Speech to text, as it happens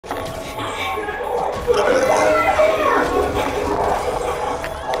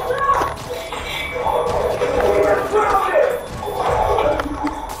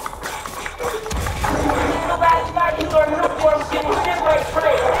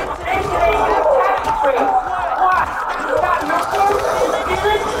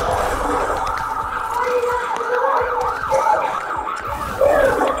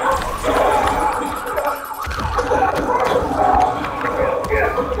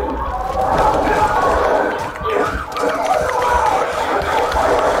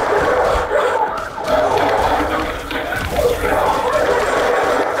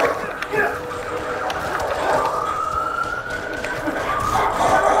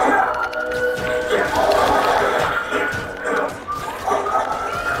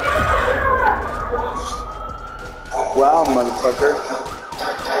Wow, motherfucker.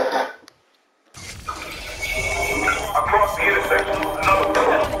 Across the intersection, another one.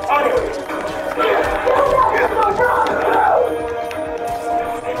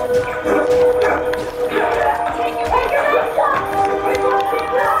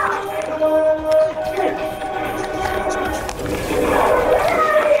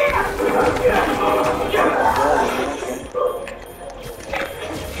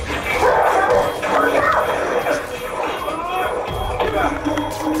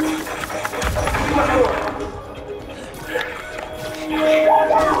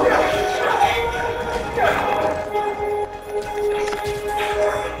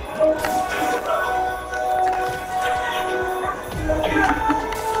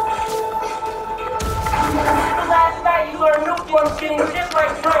 Last night you learned new forms getting just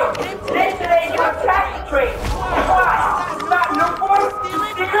like train. Today you attack the train. Why? Not new forms?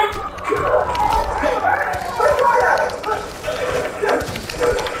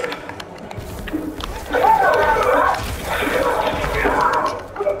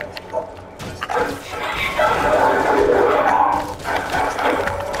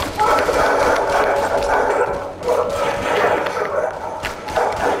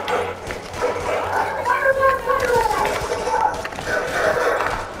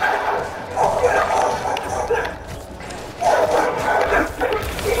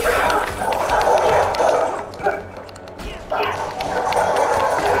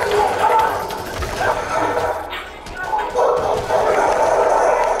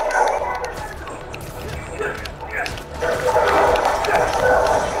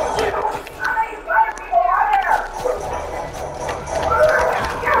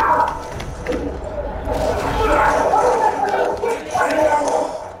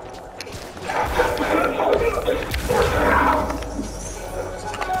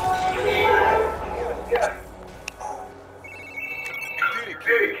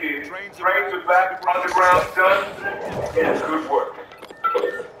 Trains are back, underground done. Yeah, good work.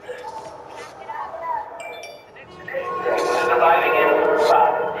 Arriving in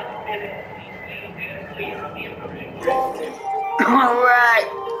 5 minutes. Alright.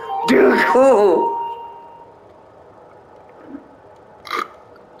 Dude, cool.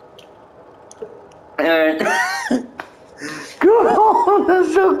 Cool. That's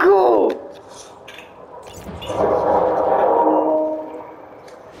so cool.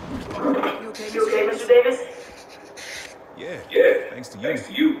 You okay, Mr. Davis? Yeah. Thanks to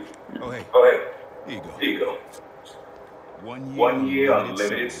you. Oh, hey. Here you go. Here you go. 1 year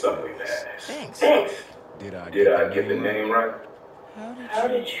unlimited subway pass. Thanks. Did I Get the name right? How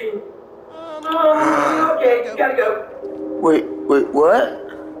did you? Okay, gotta go. Wait, what?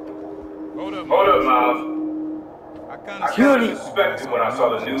 Hold up, Miles. I I kinda suspected when I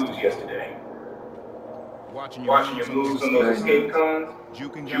saw the news yesterday. Watching Watching your moves on those escape cons,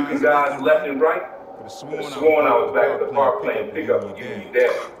 juking guys left and right. Could have Sworn I was back at the park playing pickup with you and your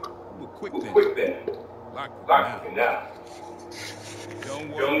dad. We were We're quick then. Lock You now.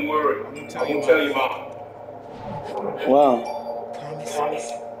 Don't Don't worry. I won't tell you, Mom. Wow.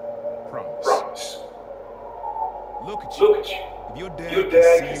 Promise. Promise. Look at you. Look at you. If your Your dad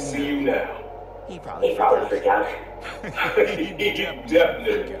dad can can see you now. He probably He forgot.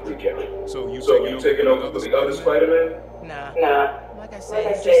 definitely freak out. So you taking over for the other Spider-Man? Nah. Like I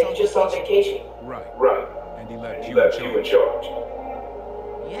said, just on vacation. Right. And he left He you left you in charge.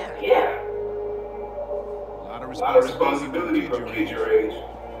 Yeah. A lot of responsibility for a kid your age.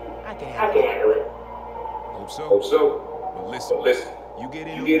 I can handle it. Hope so. But Listen, you get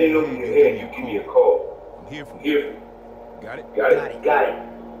in over your head, you give me a call. I'm here for I'm you. here. Got it? Got it.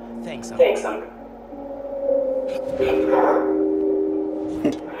 Thanks, Uncle.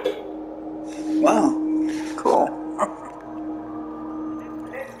 Wow. Cool.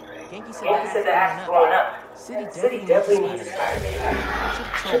 Genki said the act's blowing up. City definitely needs Spider-Man.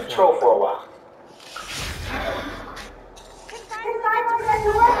 Should patrol for a while.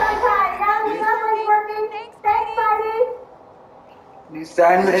 to work on time. Now the subway's working. Thanks, buddy. New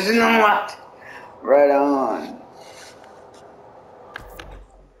side mission unlocked. Right on.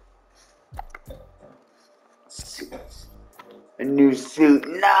 Suits. A new suit.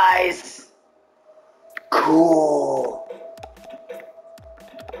 Nice. Cool.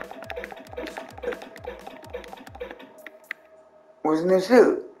 Where's the new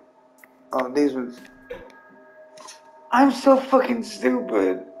suit? Oh, these ones. I'm so fucking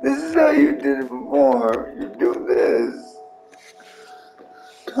stupid. This is how you did it before. You do this.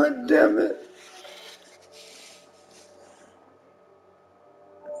 God damn it.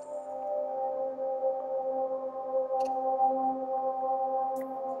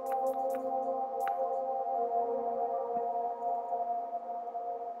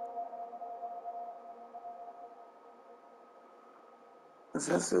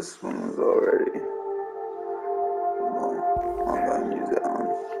 Since this one was already. Well, I'm gonna use that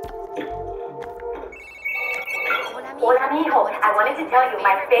one. Hola, mijo. I wanted to tell you,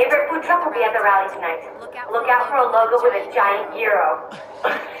 my favorite food truck will be at the rally tonight. Look out for a logo with a giant gyro.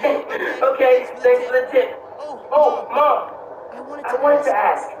 Okay, thanks for the tip. Oh, Mom. I wanted to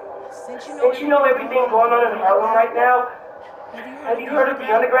ask. Since you know everything going on in Harlem right now, have you heard of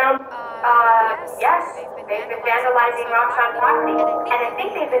the Underground? Yes. They've been vandalizing Roxanne property, and I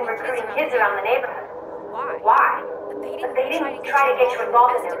think they've been recruiting kids around the neighborhood. Why? But they didn't try to get you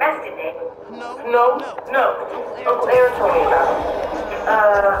involved in their mess, did they? No. Uncle Aaron told me about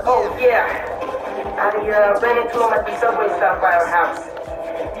it. Oh, yeah. I ran into him at the subway stop by our house.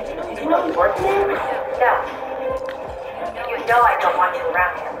 Did you know he worked there? No. You know I don't want you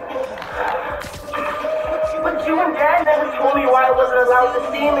around him. But you and Dad never told me why I wasn't allowed to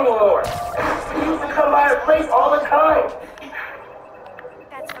see him anymore. He used to come by our place all the time.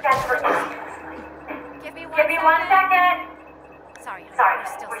 That's for Give me 1 second. Sorry,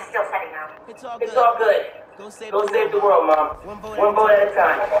 we're still setting out. It's all good. Go save the world, Mom. One vote at a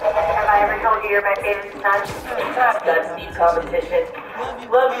time. Have I ever told you you're my favorite son? That's deep competition.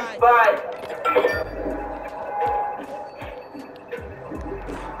 Love you, bye.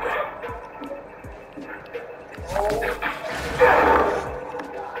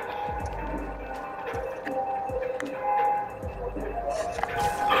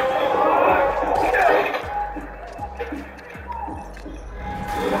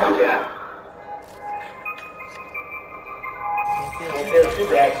 Don't feel too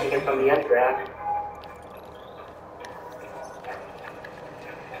bad taking from the underground.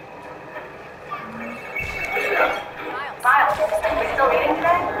 Miles, we still meeting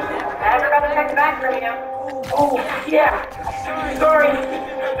today? I forgot to check the bag from you. Oh, yeah. Sorry.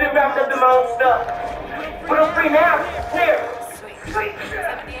 Been wrapped up in my own stuff. But I'm free now. Clear. Sweet.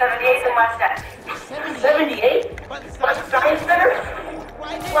 78 in West End. 78? By the Science Center?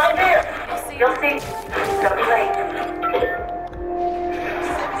 Right there. You'll see. Don't be late.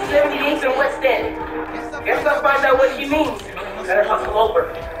 78 in West End. Guess I'll find out what she means. Better hustle over.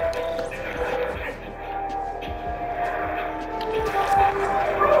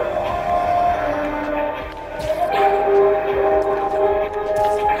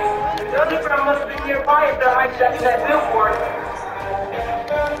 The underground must have been nearby if they're hijacking that billboard.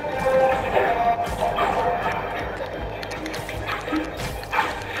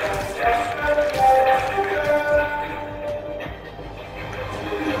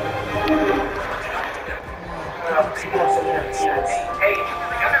 Hey, the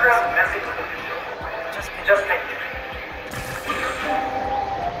underground message. Just think.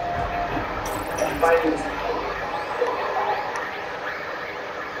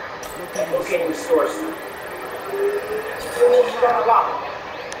 Locating the source.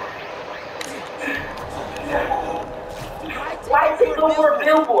 Why take over a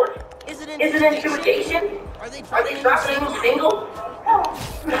billboard? Is it intimidation? Are they dropping a new single?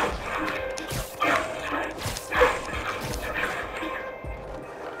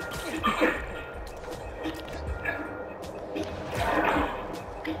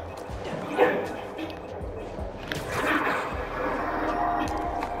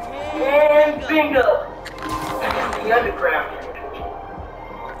 And bingo! The underground.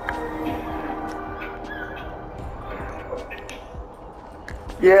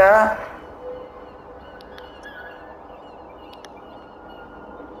 Yeah?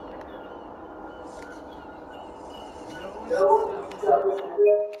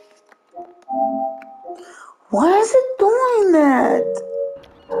 Why is it doing that?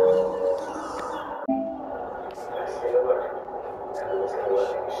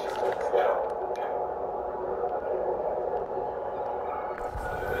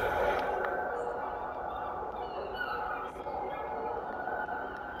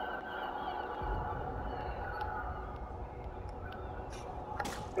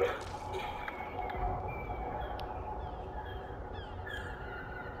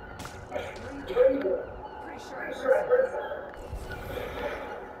 Pretty sure I heard something.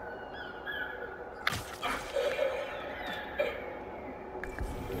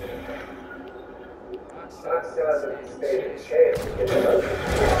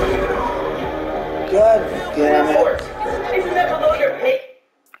 God damn it. Isn't that below your pay?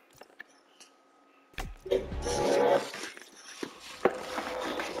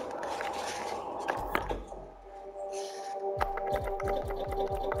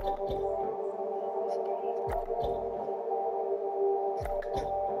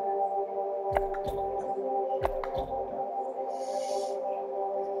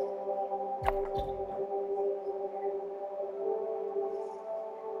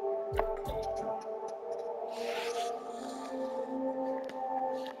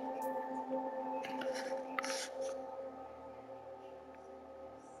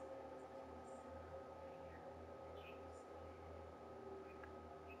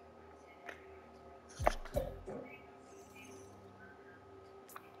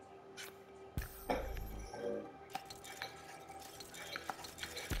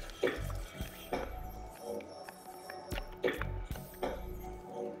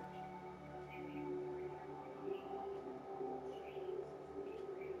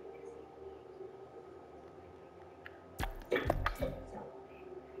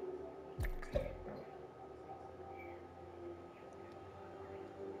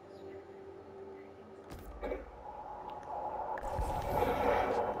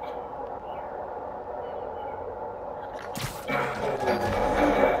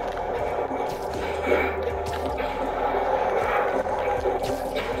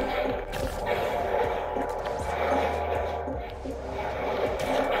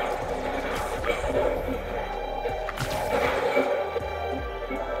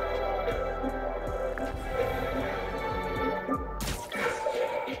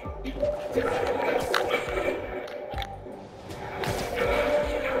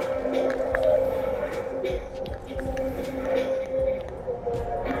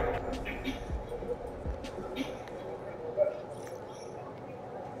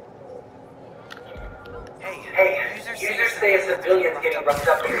 Hey, users say a civilian's getting roughed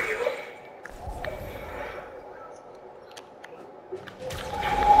up near you.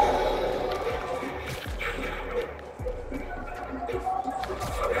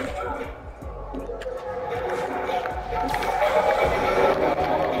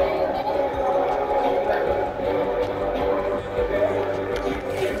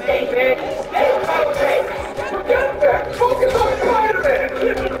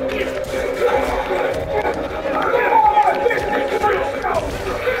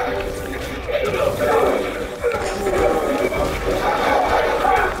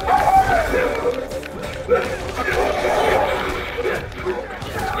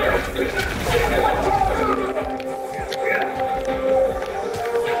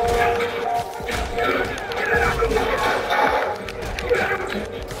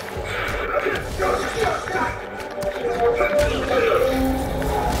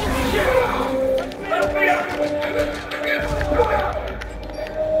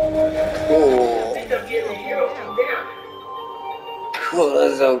 Cool,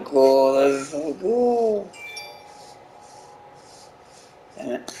 that's so cool, that's so cool.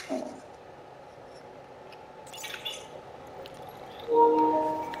 Damn it.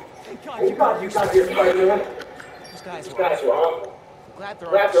 Thank God you got here, Spider-Man. These guys These were guys were awful. glad they're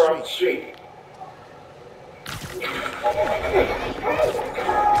Glad they're off on the the street. street.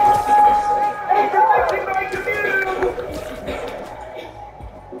 Hey guys, we made the news!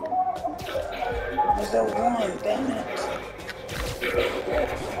 Where's that one? Damn it.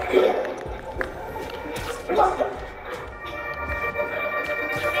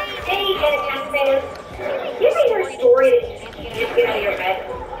 Hey, NHS fans. You ever hear a story that you can't get out of your head?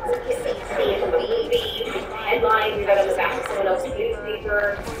 You see it in the movie, headlines, you read on the back of someone else's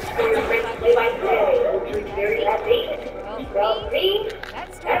newspaper, or your friends play by play, or you're very outdated. Well, me,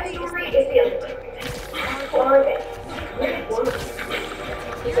 that story is the other. Are they? Where did one of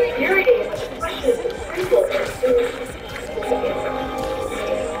them? Security is the questions and simple and soon.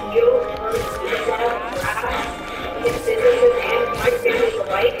 You want to see that? It's businesses and my family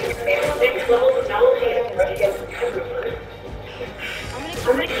alike, and next levels of knowledge and rush against everyone.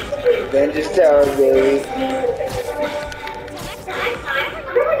 Avengers Tower, baby. Next time,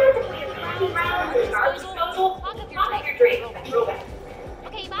 remember not to put your tiny rounds in garbage disposal. Pop up your drink and throw back.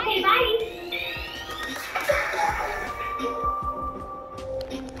 Okay, bye. Okay, bye.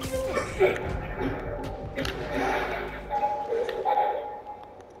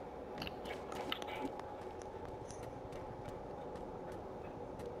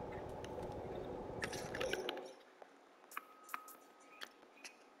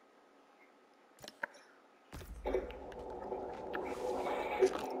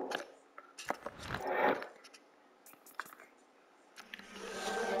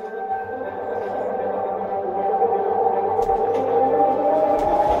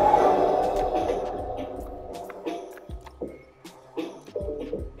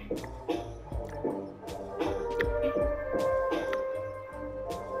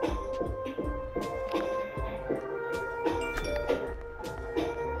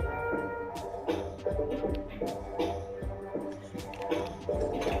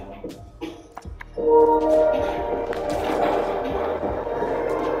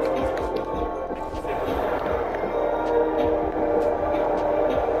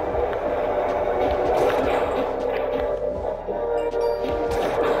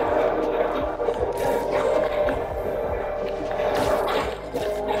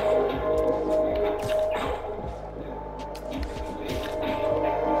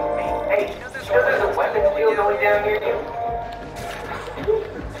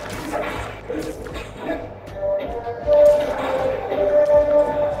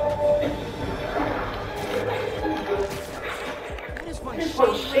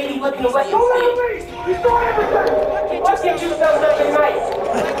 Don't let me see. You saw everything. Why can't you sell something nice?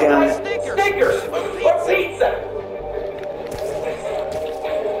 Like Snickers or pizza.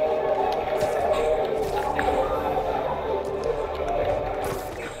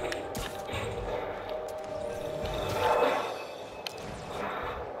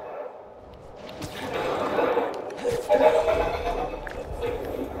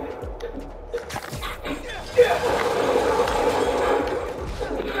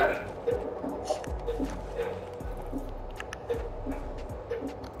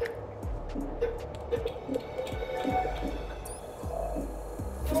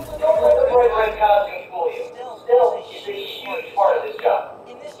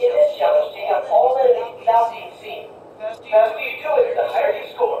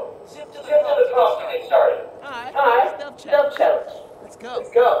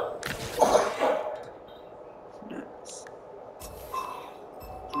 Let's go. Nuts.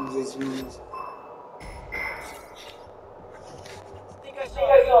 This means. I think I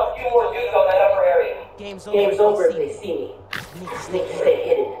saw a few more dudes on that upper area. Game's over if they see me. I need to stay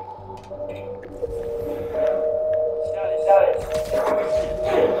hidden. Got it.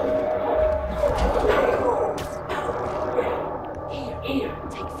 Here,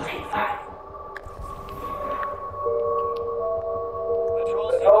 take five.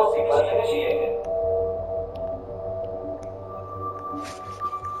 Control sequence initiated.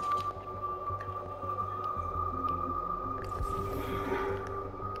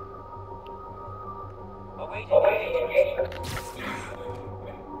 Awaiting engagement.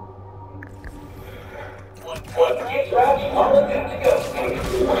 One gate route, all good to go.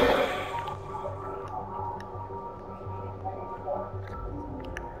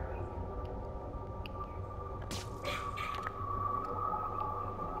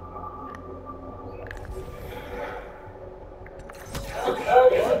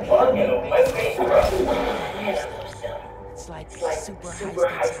 It's like super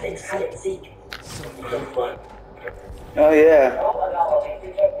high stakes hide and seek. So fun. Oh yeah.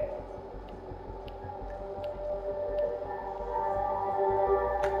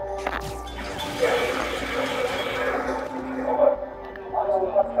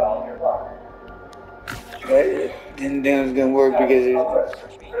 That didn't think it was gonna work because it.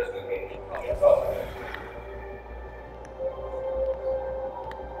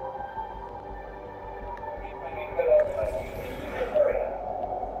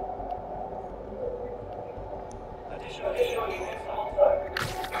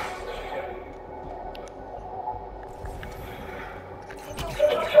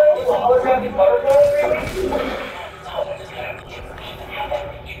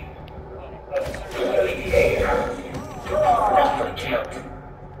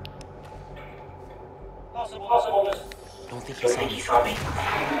 Don't think he saw me.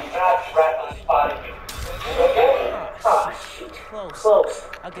 Spotted you. Okay? Ah, shoot. Close.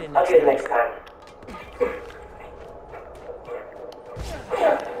 I'll get it next time.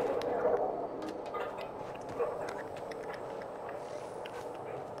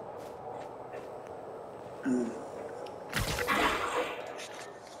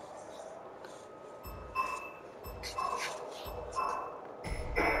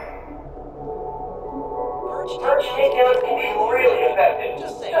 Perch takedown can be really effective.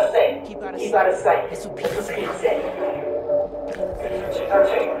 Just say. Keep Keep out of sight. That's what That's Pete what said. Pete said.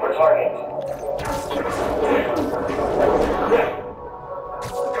 Searching for target.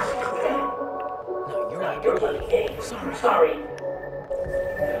 No, you're right. You're playing games. Sorry.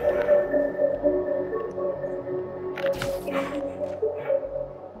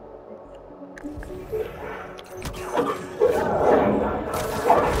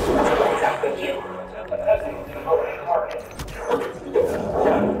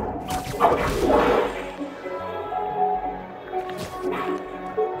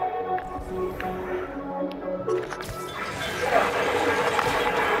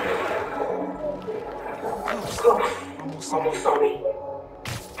 Almost saw me.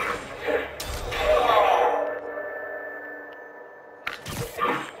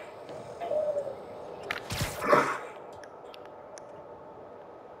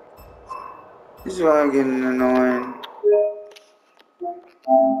 This is why I'm getting annoying.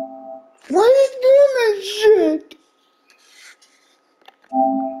 Why is he doing that shit?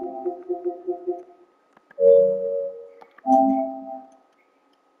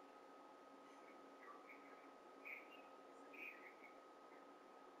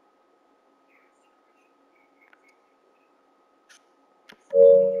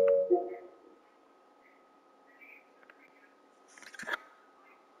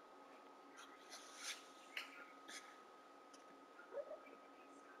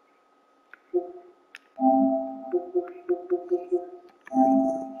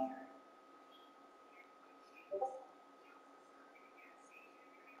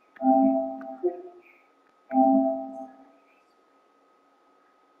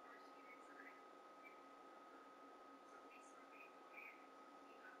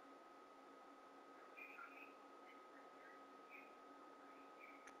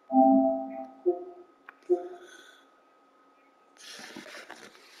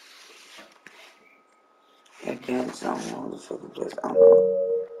 I can't sound motherfucking place. I don't know.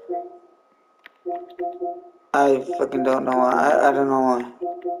 I fucking don't know why. I don't know why.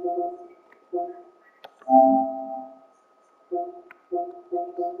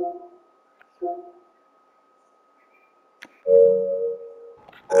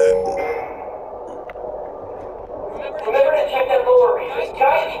 Remember to check that lower region.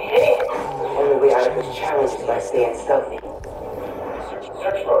 Guys, hey! The only way out of this challenge is by staying stealthy.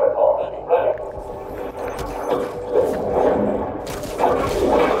 Search protocol. Run it.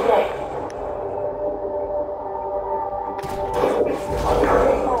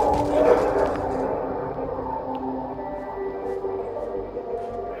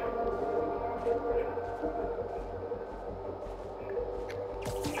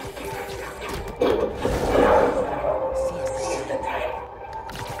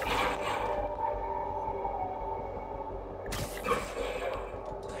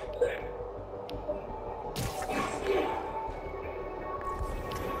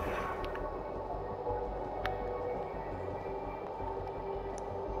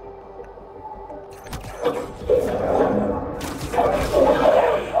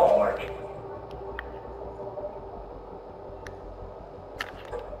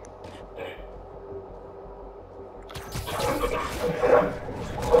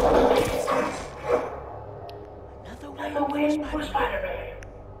 Another win for Spider-Man.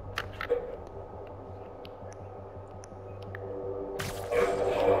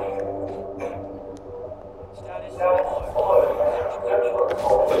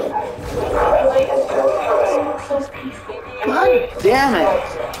 God damn it!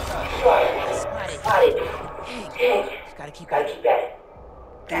 Spotted. Hey, gotta keep at it.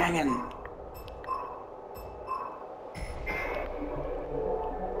 Dang it.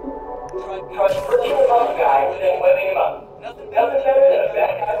 Try spritzing the top guy, then webbing him up. Nothing better than a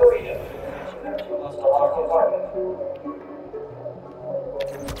bad guy burrito. Lost a compartment.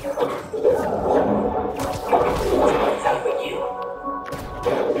 What's up with you?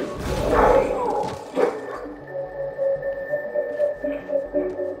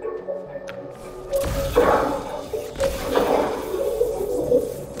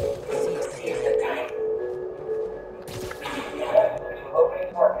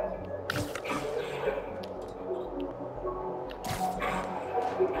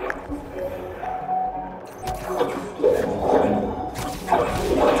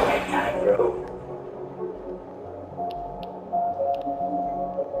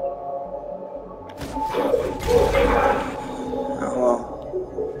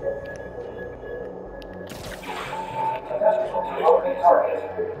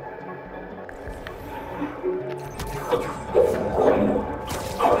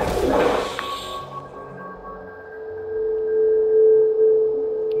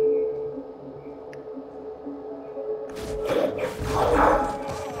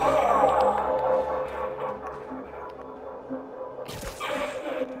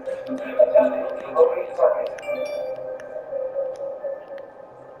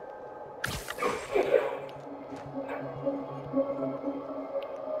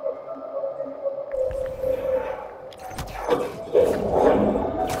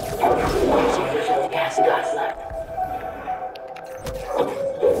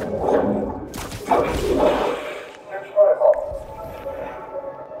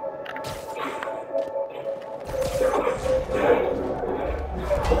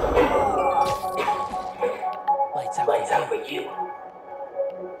 Lights out for you.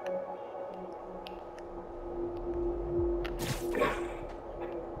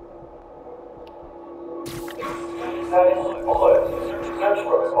 Search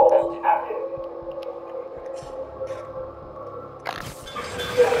protocol active.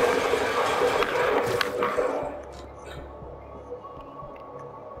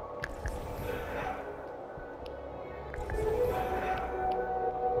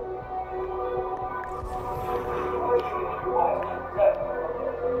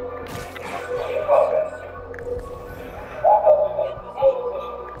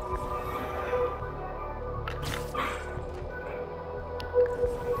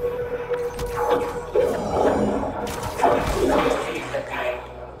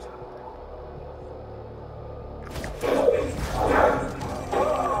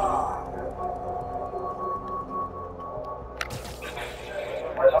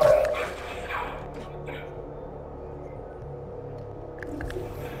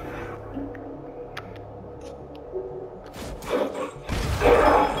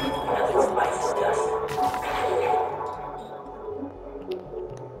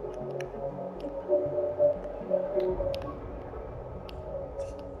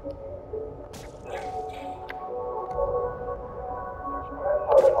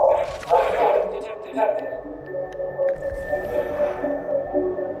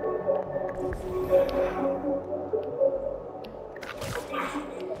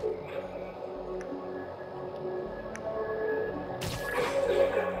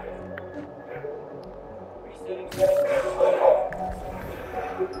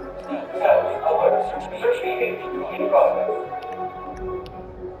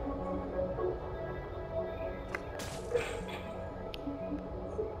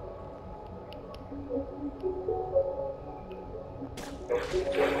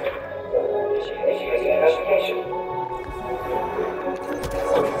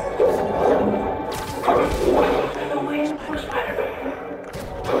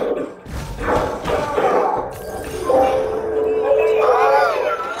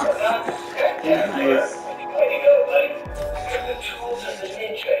 Nice.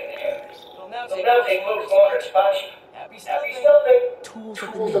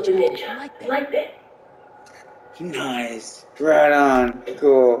 Tools of the ninja. I like that. Nice. Right on.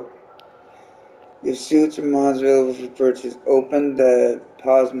 Cool. Your suits and mods available for purchase. Open the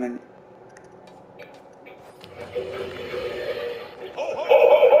pause menu. Ho, ho,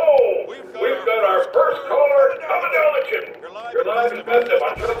 ho! We've got our first caller coming down the chimney. You're live and festive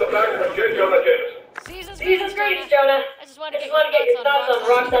on Shut the Back from J. Jonah Jameson. Season's great, Jonah. I just want to get your thoughts on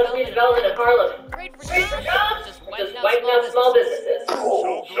Roxxon's redevelopment of Harlem. Great for jobs, just wiping out small businesses.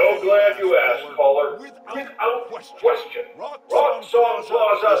 So glad you asked, caller. Without question, Roxxon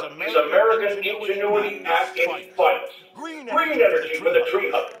Plaza is American ingenuity at its finest. Green energy for the tree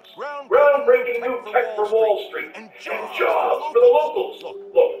huggers. Groundbreaking new tech for Wall Street. And jobs for the locals.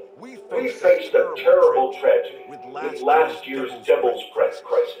 Look, we faced a terrible tragedy with last year's Devil's Crest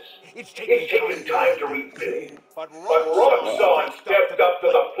crisis. It's taken time to rebuild. But Roxxon stepped up to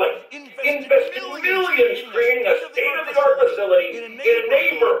the plate, invested millions creating a state-of-the-art facility in a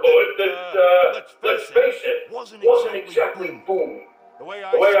neighborhood that, let's face it, wasn't exactly booming. The way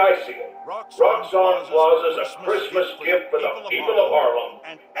I see it, Roxxon Plaza is a Christmas gift for the people of Harlem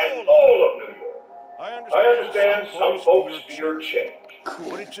and all of New York. I understand some folks fear change,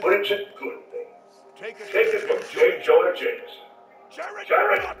 but it's a good thing. Take it from J. Jonah Jameson.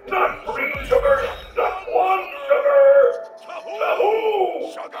 Jared, not 3 sugars, not 1 sugar!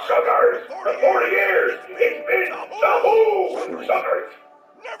 Tahoo! Sugars for 40 years! It's been Tahoo! Sugars!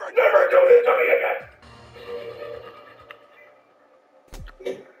 Never do this to me again!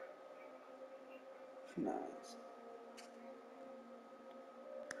 Nice.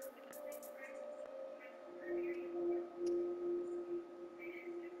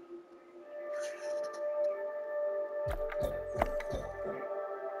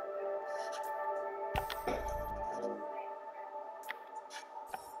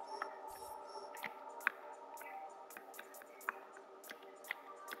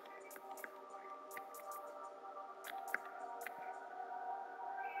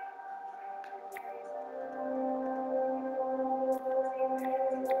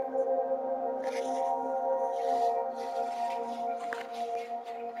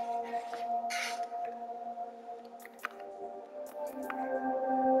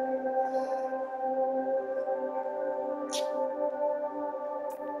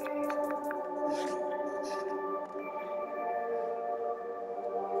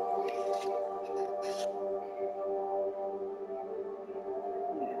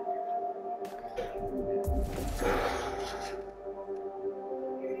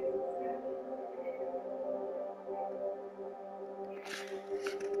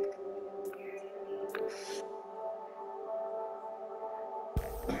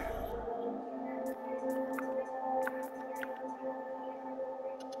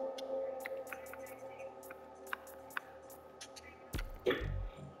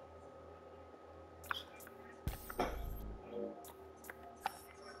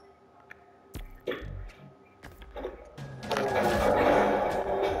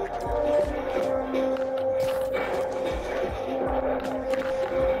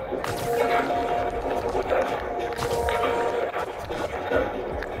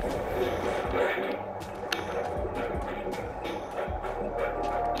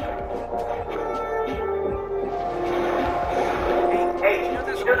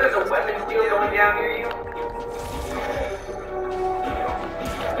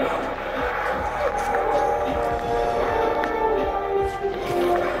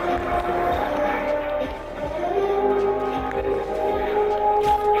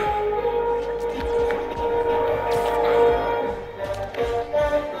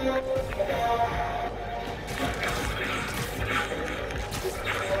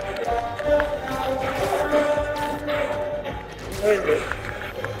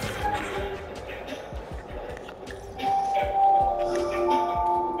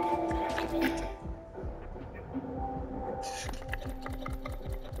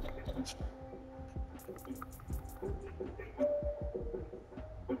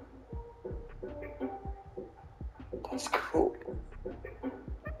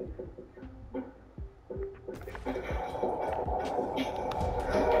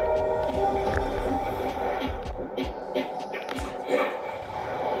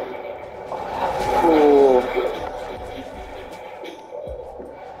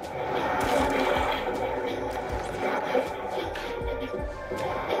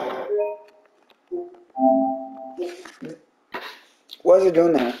 Why is it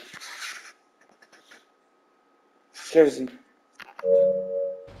doing that? Seriously.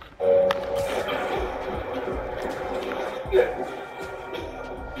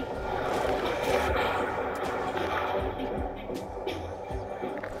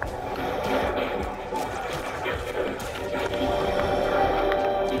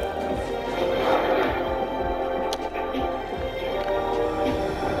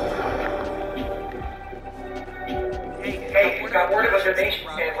 Hey, got word of a donation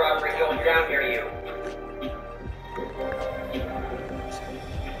stand robbery going down near you.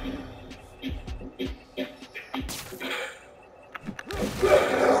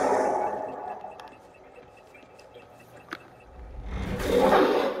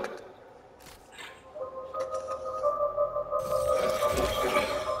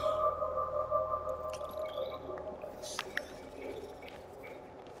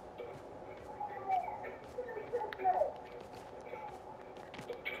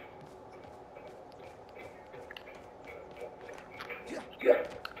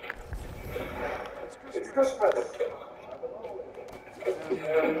 It's Christmas.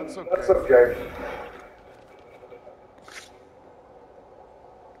 That's okay.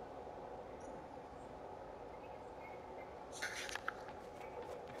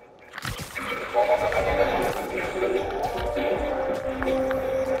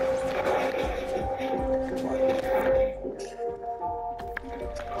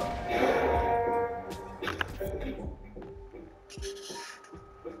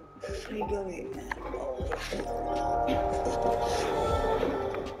 Where you going?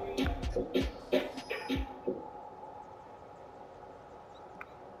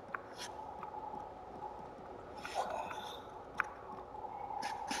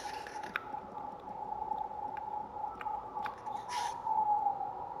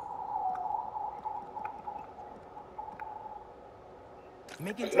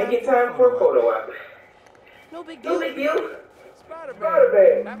 Making time for a photo op. No big No deal. big deal.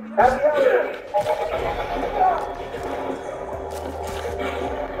 Spider-Man. Happy holidays.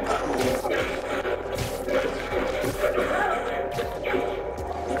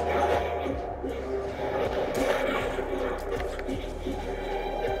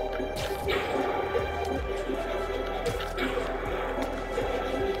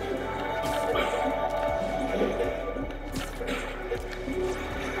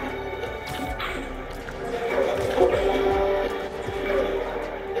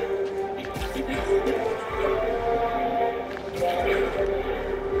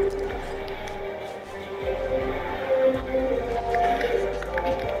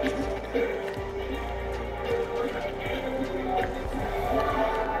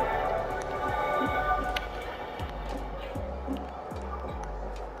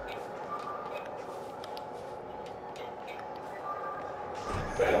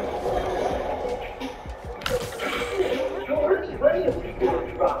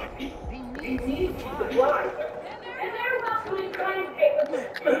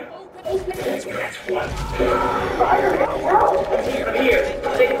 Here,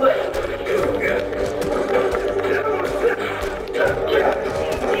 take a look.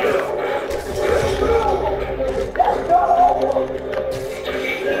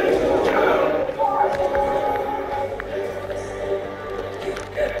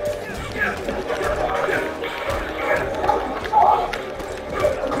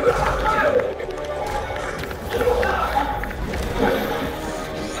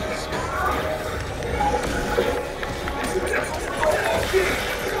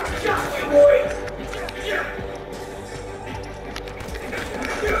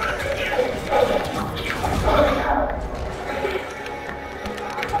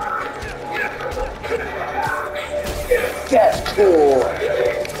 That's cool.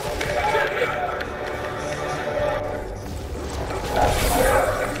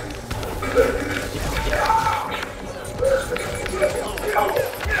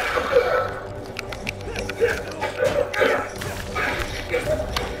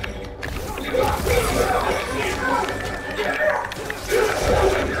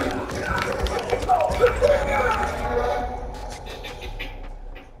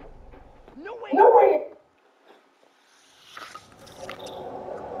 No way.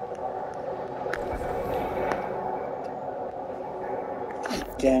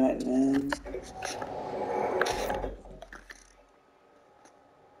 Damn it, man.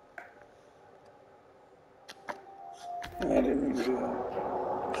 I didn't even do that.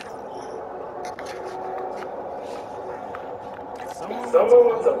 Someone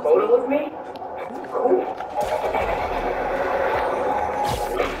wants a photo with me? Cool.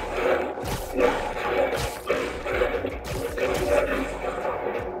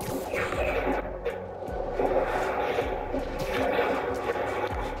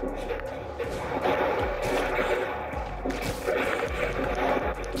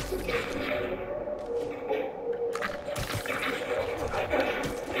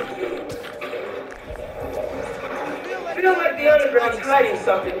 hiding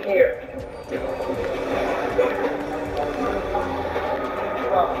something here.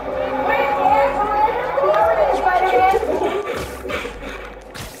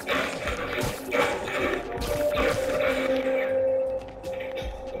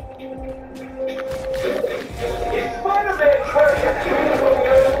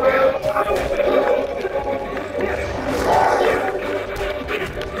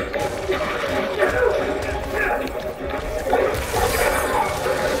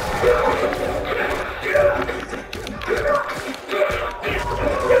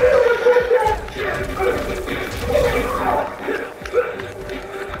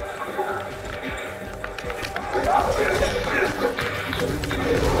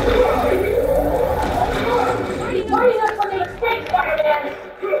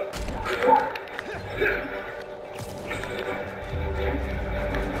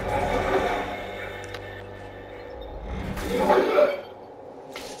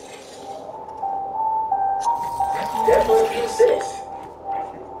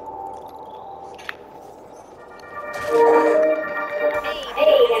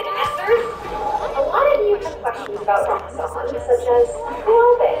 About Roxxon, such as who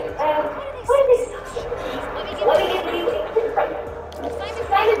are they, and why are they so cute? Let me give you a quick rundown.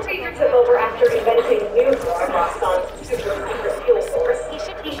 Simon Krieger took over after inventing new Roxxon's super secret fuel source.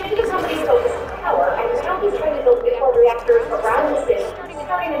 He shifted the company's focus to power, and now he's trying to build nuclear reactors around the city,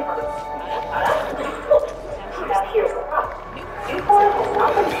 starting in Earth. Now here's the problem. Newport has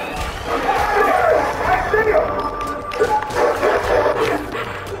not been... I see you!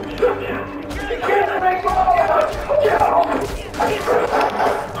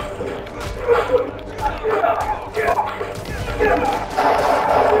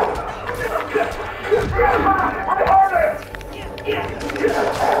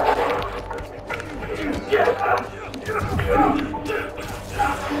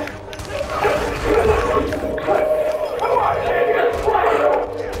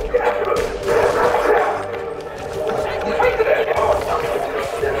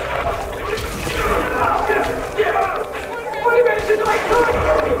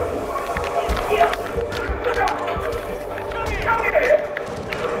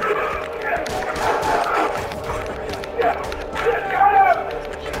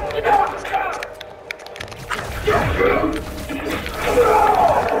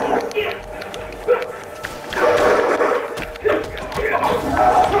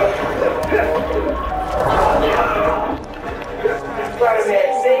 Spider-Man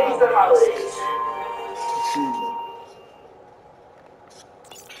saves the holidays.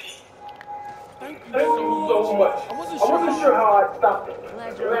 Thank you so much. I wasn't sure how I'd stop it.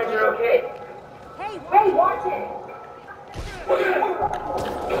 Glad you're okay. Hey, watch it!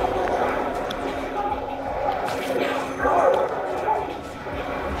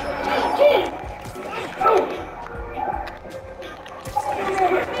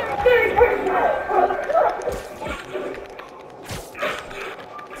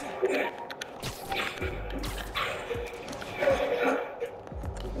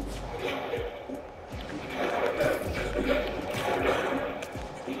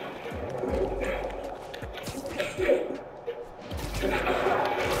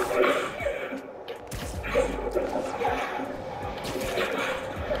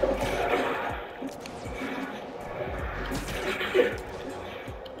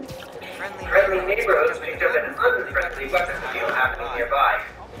 Friendly neighborhoods picked up an unfriendly weapons deal happening nearby.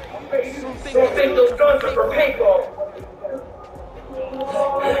 Don't think those guns are for paintball.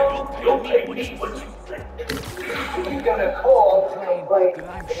 You'll take me what you think. You got a call from a plane, and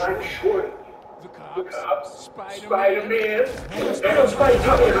I'm sure the cops, Spider-Man, and those fights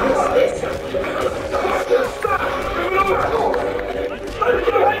up in this. Stop! Let's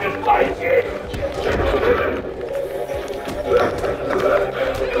go ahead and fight it!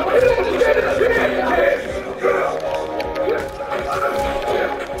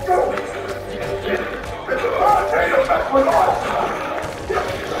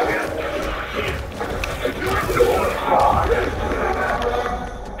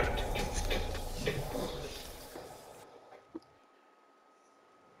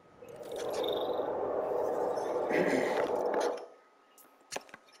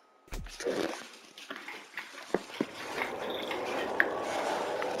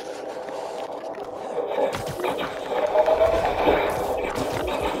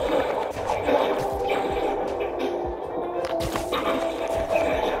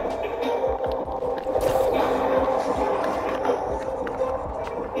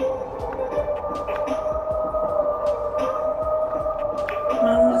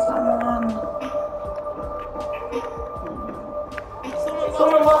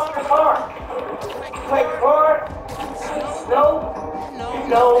 Someone lost their car. My car? No?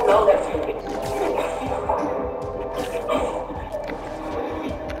 No, that's stupid.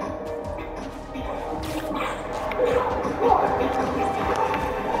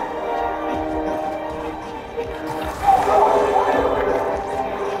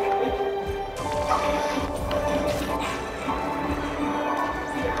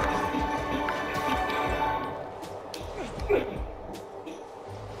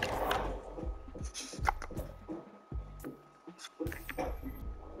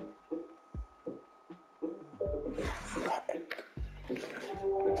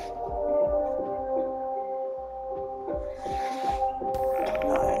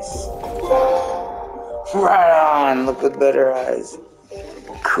 Nice. Right on. Look with better eyes.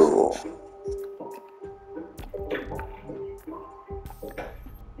 Cool.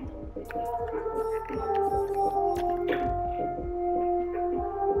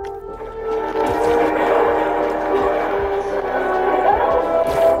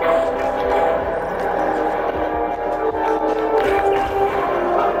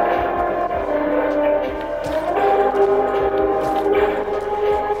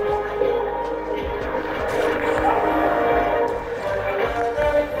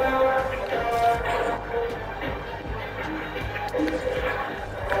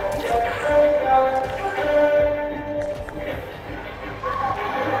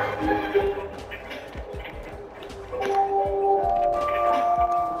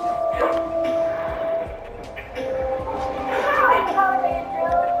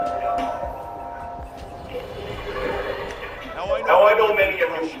 Now I know many of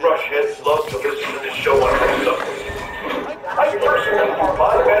you brush heads love to listen to this show on your subway. I personally do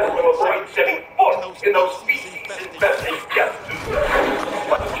my best to avoid setting foot in those species-infested guest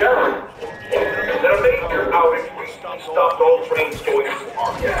like Jerry. That a major outage recently stopped all trains going to the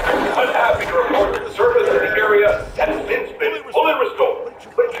park. I'm happy to report that the service in the area has since been fully restored,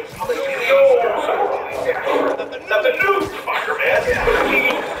 which is so that the new Spider-Man was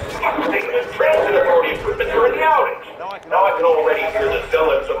being taking his transit authority equipment during the outage. Now I can already hear the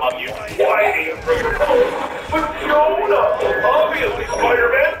zealots among you whining for your phone. But Jonah, obviously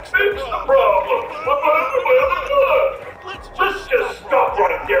Spider-Man fixed the problem. Let's just stop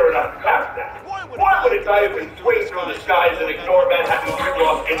running there and unpack that. Why would a guy who can swing through the skies and ignore Manhattan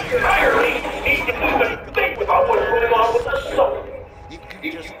gridlock entirely need to even think about what's going on with the sun?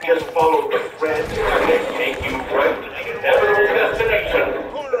 You just follow the thread and they take you right to the inevitable destination,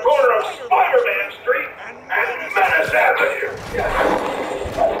 the corner of Spider-Man Street and Menace Avenue.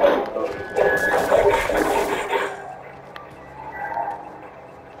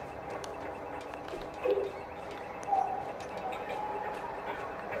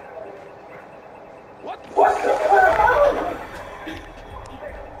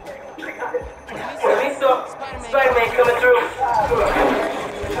 Spider-Man coming through.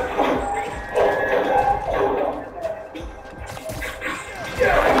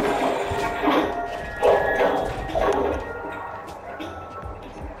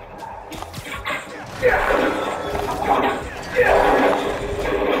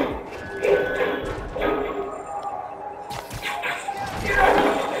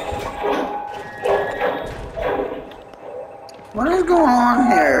 What is going on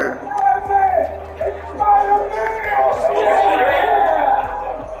here?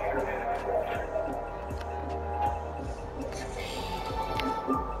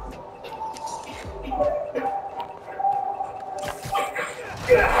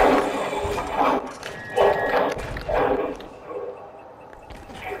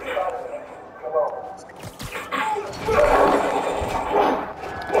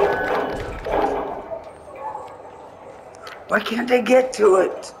 Why can't they get to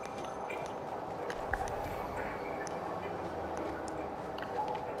it?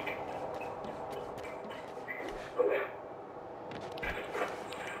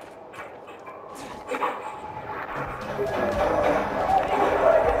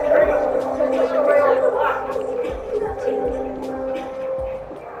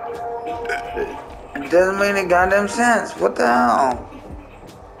 It doesn't make any goddamn sense. What the hell?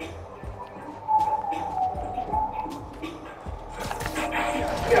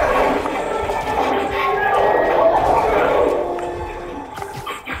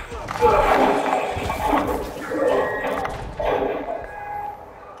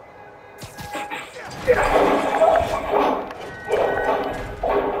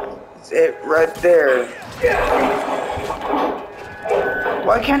 It's it right there.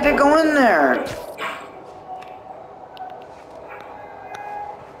 Why can't they go in there?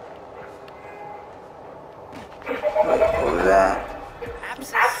 What was that?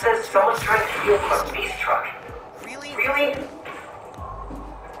 App says someone's trying to steal from a beast truck. Really? Wait.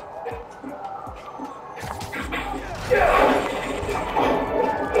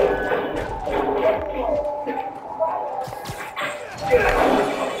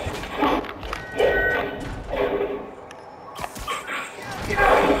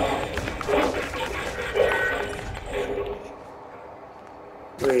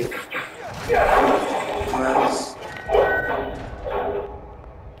 Mouse.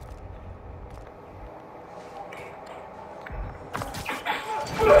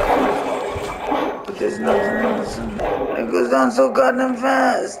 But there's nothing else. It goes down so goddamn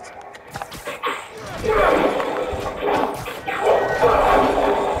fast.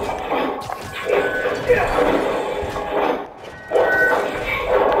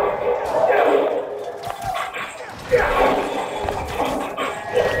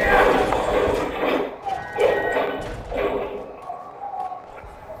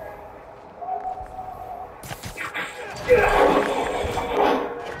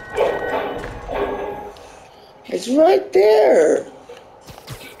 It's right there.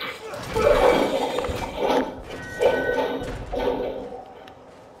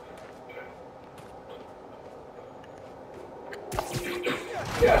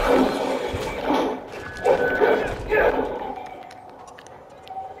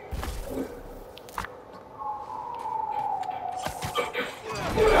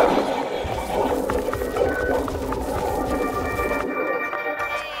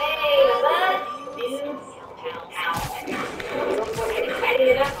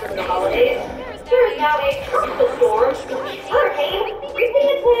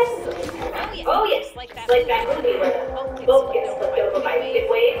 Oh yes, like that movie where the boat gets flipped over by a big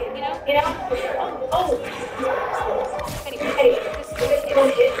wave, you know? Oh! Anyway, this is a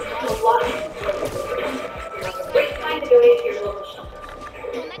lot of great time to donate to your local shelter.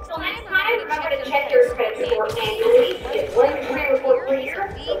 So next time, remember to check your credit report annually. Get one free report per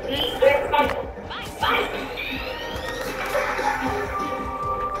year, so be responsible. Bye!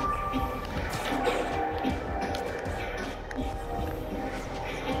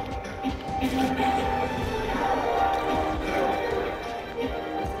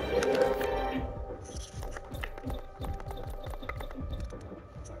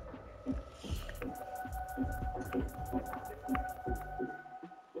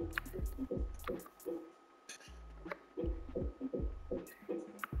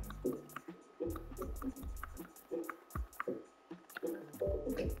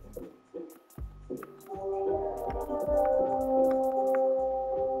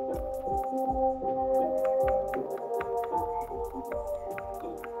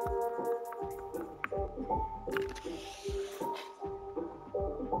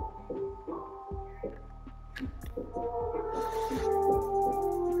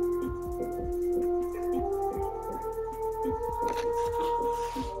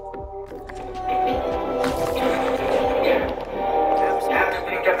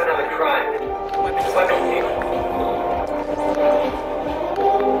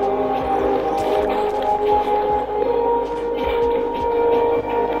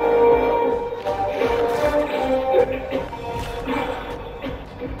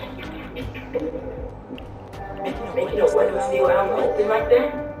 Making a weapon steal out in the open like that?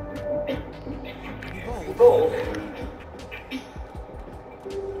 Bold.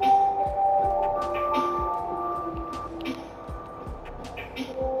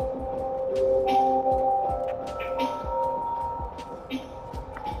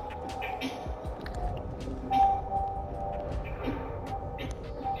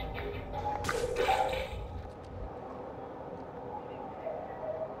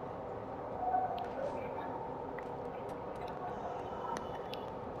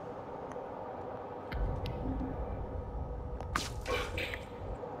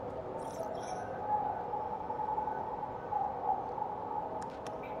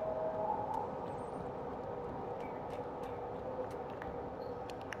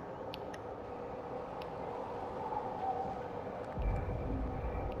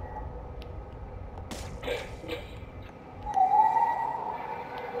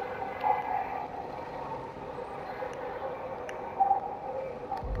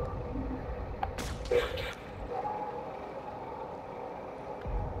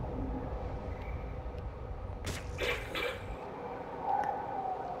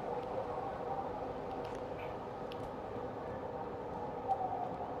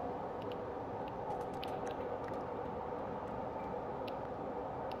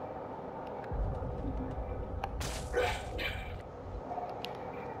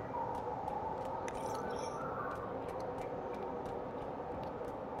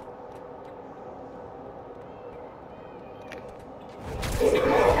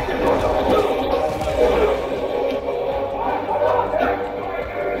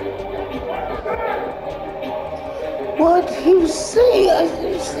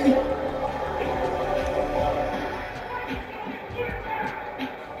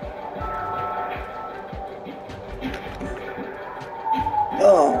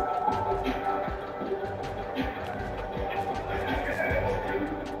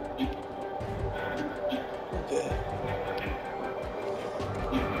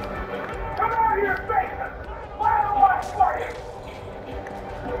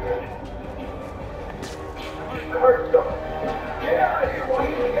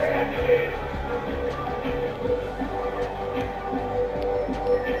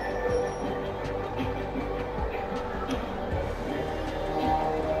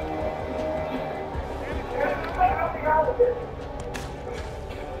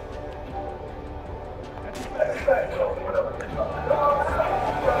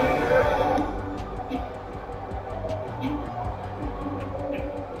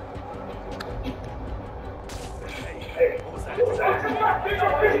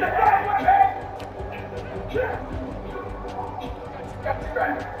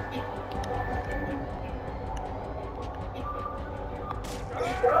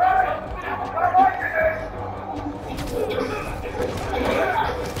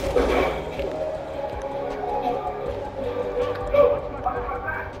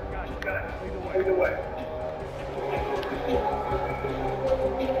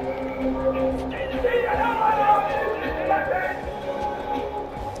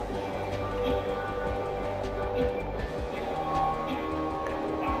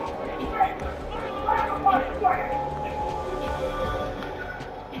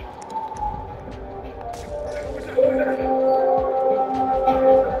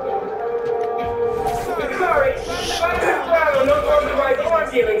 Sorry, I'm not authorized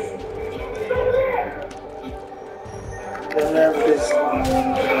arm dealings. The nerve is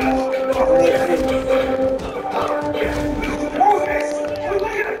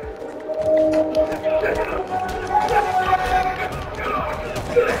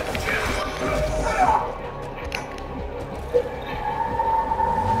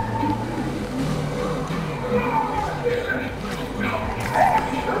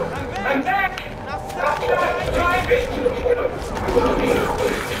I'm back! Now stop driving!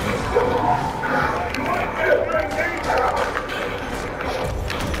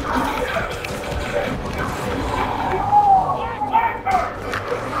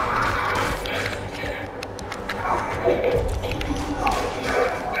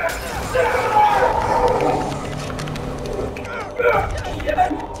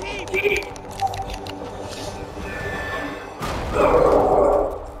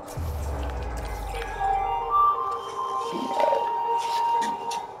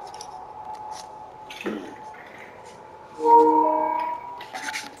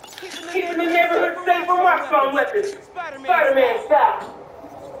 Keeping the neighborhood safe from rock-on weapons. Spider-Man style.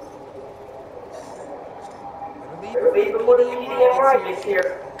 Better leave before the PDMR gets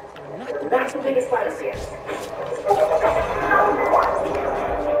here. We're not the biggest spider fans.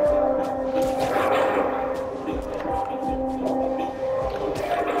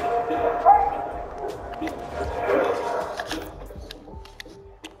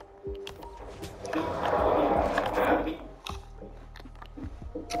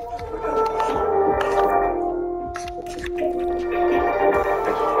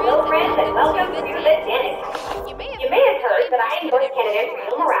 Hello, friends, and welcome to The Dennis. You may have heard that I endorsed candidate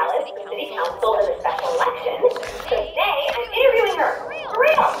Rita Morales for City Council in the special election. So today, I'm interviewing her. For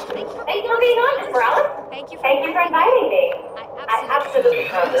real. Thanks for being on, Ms. Morales. Thank you for inviting me. I absolutely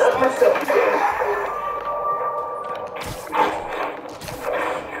conduct myself.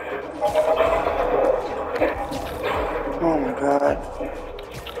 oh my god.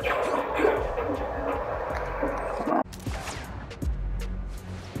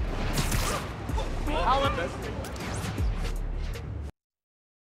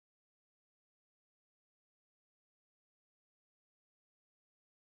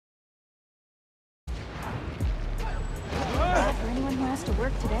 For anyone who has to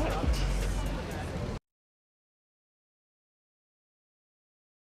work today.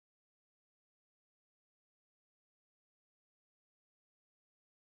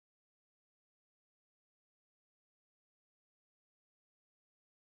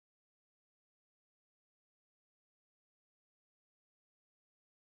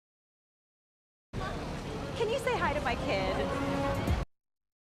 Can you say hi to my kid?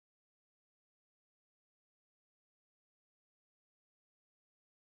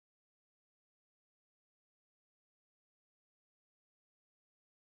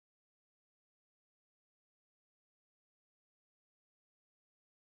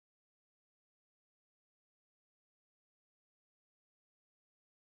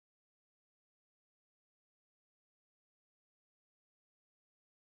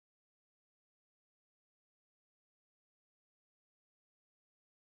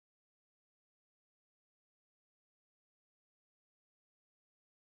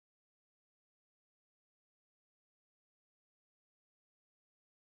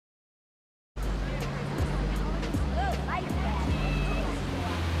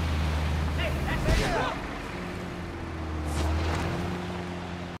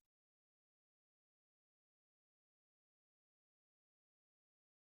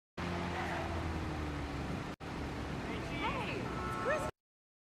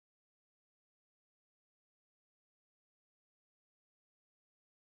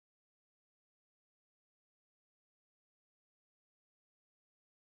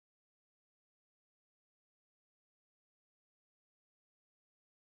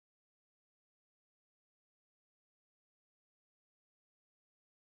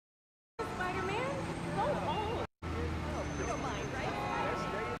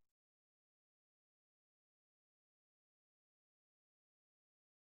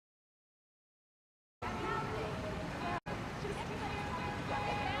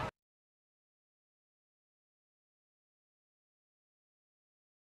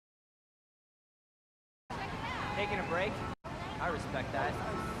 Taking a break? I respect that.